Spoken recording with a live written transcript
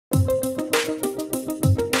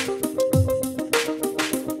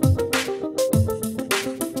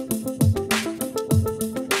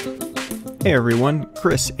Hey everyone,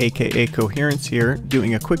 Chris aka Coherence here,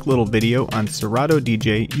 doing a quick little video on Serato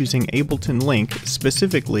DJ using Ableton Link,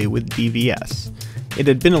 specifically with DVS. It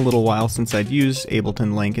had been a little while since I'd used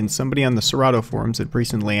Ableton Link, and somebody on the Serato forums had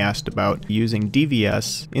recently asked about using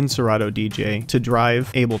DVS in Serato DJ to drive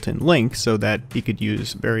Ableton Link so that you could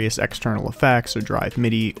use various external effects or drive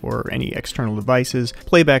MIDI or any external devices,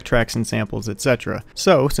 playback tracks and samples, etc.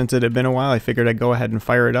 So, since it had been a while, I figured I'd go ahead and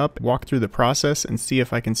fire it up, walk through the process, and see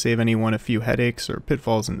if I can save anyone a few headaches or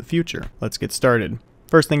pitfalls in the future. Let's get started.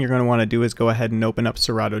 First thing you're going to want to do is go ahead and open up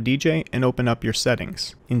Serato DJ and open up your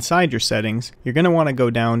settings. Inside your settings, you're going to want to go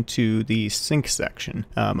down to the sync section.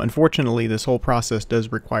 Unfortunately, this whole process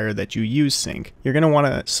does require that you use sync. You're going to want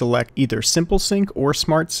to select either simple sync or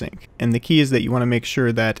smart sync. And the key is that you want to make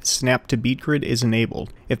sure that snap to beat grid is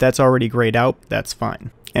enabled. If that's already grayed out, that's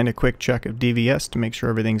fine. And a quick check of DVS to make sure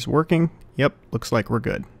everything's working. Yep, looks like we're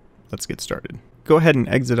good. Let's get started. Go ahead and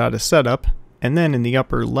exit out of setup. And then in the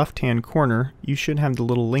upper left-hand corner, you should have the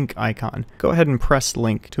little link icon. Go ahead and press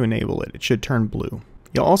link to enable it. It should turn blue.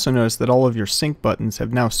 You'll also notice that all of your sync buttons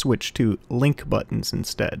have now switched to link buttons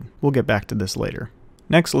instead. We'll get back to this later.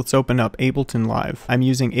 Next, let's open up Ableton Live. I'm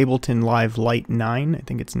using Ableton Live Lite 9, I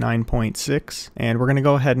think it's 9.6, and we're going to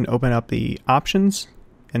go ahead and open up the Options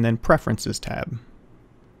and then Preferences tab.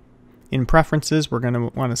 In Preferences, we're going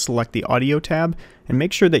to want to select the Audio tab and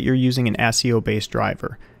make sure that you're using an ASIO-based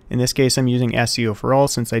driver. In this case, I'm using ASIO for all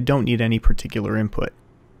since I don't need any particular input.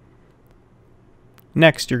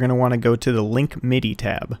 Next, you're going to want to go to the Link MIDI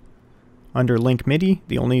tab. Under Link MIDI,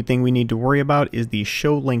 the only thing we need to worry about is the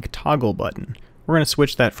Show Link Toggle button. We're going to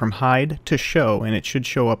switch that from Hide to Show, and it should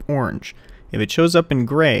show up orange. If it shows up in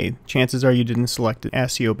gray, chances are you didn't select an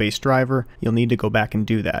ASIO-based driver. You'll need to go back and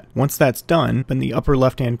do that. Once that's done, in the upper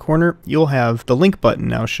left-hand corner, you'll have the link button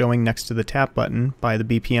now showing next to the tap button by the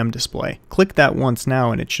BPM display. Click that once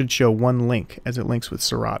now and it should show one link as it links with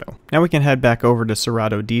Serato. Now we can head back over to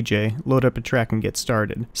Serato DJ, load up a track and get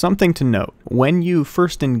started. Something to note, when you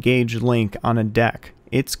first engage Link on a deck,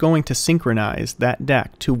 it's going to synchronize that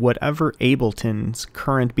deck to whatever Ableton's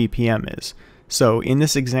current BPM is. So in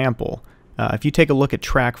this example, if you take a look at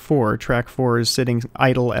track 4 is sitting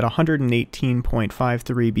idle at 118.53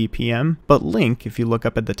 BPM, but Link, if you look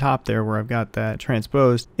up at the top there where I've got that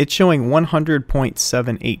transposed, it's showing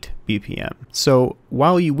 100.78 BPM. So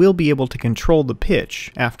while you will be able to control the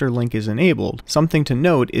pitch after Link is enabled, something to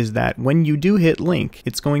note is that when you do hit Link,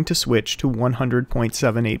 it's going to switch to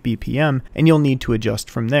 100.78 BPM and you'll need to adjust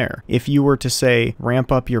from there. If you were to say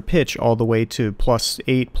ramp up your pitch all the way to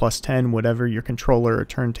 +8, +10, whatever your controller or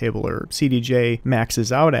turntable or CDJ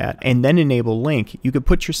maxes out at, and then enable Link, you could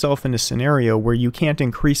put yourself in a scenario where you can't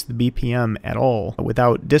increase the BPM at all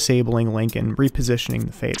without disabling Link and repositioning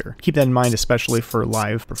the fader. Keep that in mind, especially for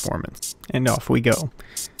live performance. And off we go.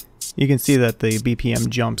 You can see that the BPM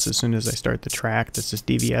jumps as soon as I start the track. This is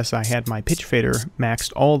DVS. I had my pitch fader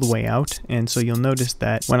maxed all the way out, and so you'll notice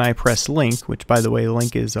that when I press Link, which by the way,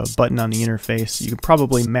 Link is a button on the interface, you can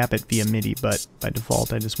probably map it via MIDI, but by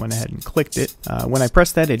default I just went ahead and clicked it. When I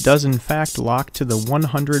press that, it does in fact lock to the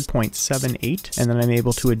 100.78, and then I'm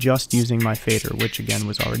able to adjust using my fader, which again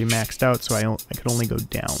was already maxed out, so I could only go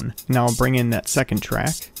down. Now I'll bring in that second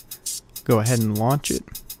track, go ahead and launch it.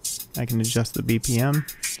 I can adjust the BPM,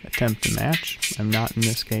 attempt to match. I'm not in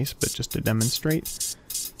this case, but just to demonstrate.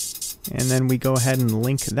 And then we go ahead and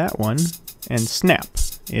link that one and snap.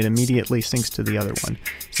 It immediately syncs to the other one.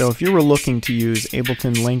 So if you were looking to use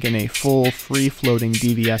Ableton Link in a full free-floating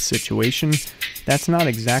DVS situation, that's not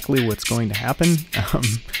exactly what's going to happen.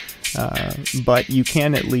 But you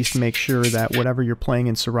can at least make sure that whatever you're playing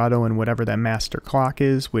in Serato and whatever that master clock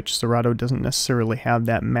is, which Serato doesn't necessarily have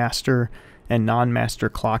that master and non-master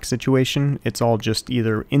clock situation, it's all just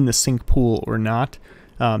either in the sync pool or not,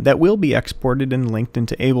 that will be exported and linked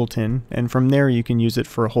into Ableton, and from there you can use it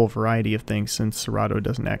for a whole variety of things since Serato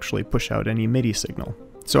doesn't actually push out any MIDI signal.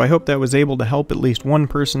 So I hope that was able to help at least one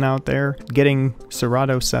person out there getting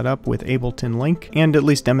Serato set up with Ableton Link, and at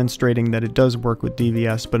least demonstrating that it does work with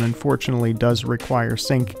DVS, but unfortunately does require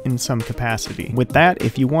sync in some capacity. With that,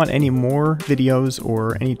 if you want any more videos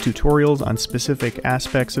or any tutorials on specific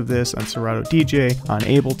aspects of this, on Serato DJ, on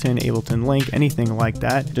Ableton Link, anything like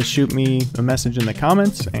that, just shoot me a message in the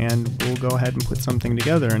comments and we'll go ahead and put something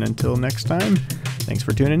together. And until next time, thanks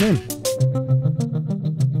for tuning in.